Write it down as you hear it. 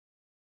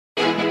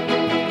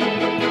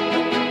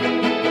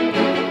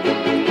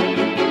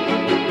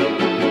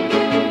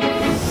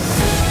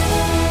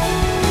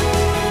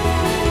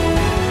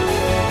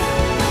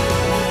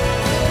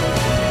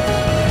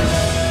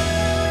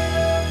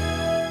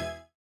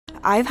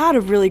I've had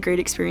a really great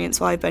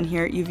experience while I've been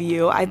here at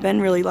UVU. I've been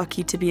really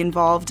lucky to be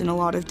involved in a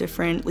lot of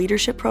different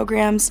leadership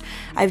programs.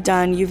 I've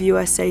done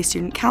UVUSA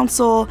Student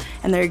Council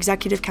and their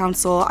Executive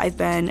Council. I've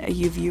been a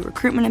UVU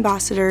Recruitment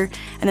Ambassador,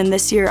 and then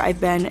this year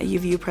I've been a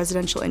UVU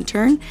Presidential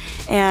Intern.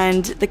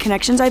 And the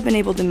connections I've been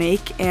able to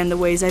make and the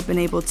ways I've been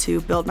able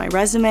to build my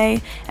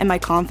resume and my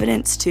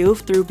confidence too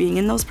through being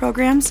in those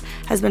programs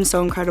has been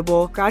so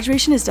incredible.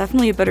 Graduation is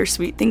definitely a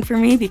bittersweet thing for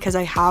me because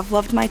I have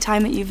loved my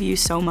time at UVU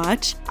so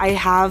much. I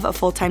have a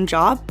full-time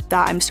job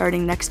that I'm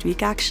starting next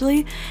week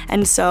actually,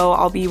 and so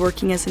I'll be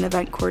working as an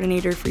event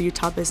coordinator for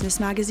Utah Business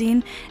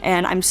Magazine,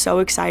 and I'm so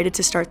excited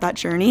to start that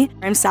journey.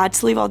 I'm sad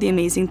to leave all the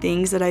amazing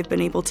things that I've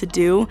been able to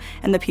do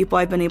and the people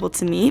I've been able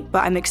to meet,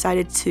 but I'm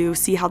excited to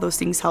see how those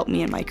things help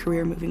me in my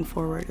career moving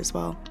forward as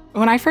well.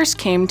 When I first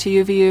came to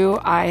UVU,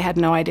 I had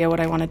no idea what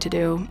I wanted to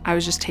do. I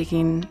was just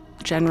taking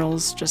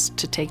generals just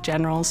to take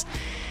generals.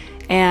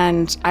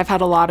 And I've had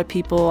a lot of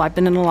people, I've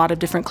been in a lot of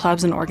different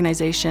clubs and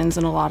organizations,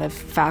 and a lot of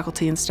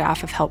faculty and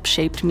staff have helped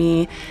shape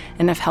me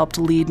and have helped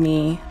lead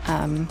me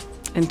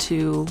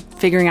into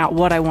figuring out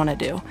what I want to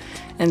do.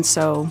 And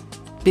so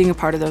being a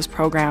part of those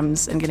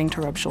programs and getting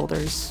to rub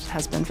shoulders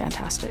has been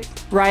fantastic.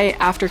 Right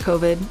after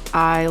COVID,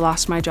 I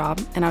lost my job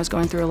and I was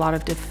going through a lot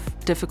of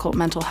difficult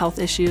mental health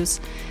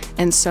issues.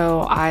 And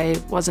so I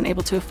wasn't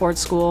able to afford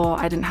school.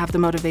 I didn't have the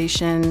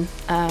motivation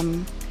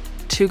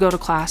to go to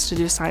class, to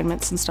do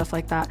assignments and stuff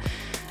like that.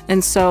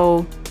 And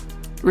so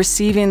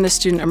receiving the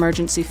Student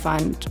Emergency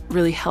Fund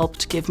really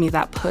helped give me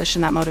that push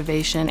and that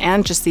motivation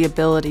and just the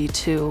ability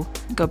to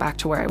go back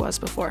to where I was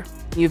before.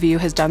 UVU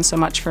has done so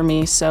much for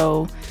me,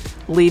 so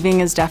leaving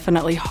is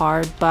definitely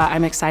hard, but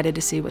I'm excited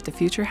to see what the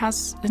future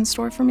has in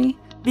store for me.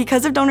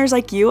 Because of donors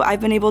like you,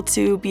 I've been able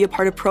to be a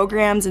part of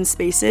programs and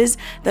spaces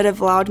that have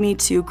allowed me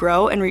to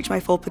grow and reach my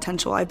full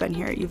potential. I've been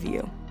here at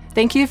UVU.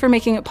 Thank you for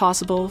making it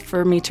possible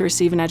for me to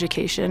receive an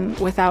education.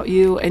 Without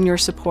you and your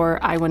support,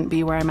 I wouldn't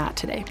be where I'm at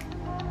today.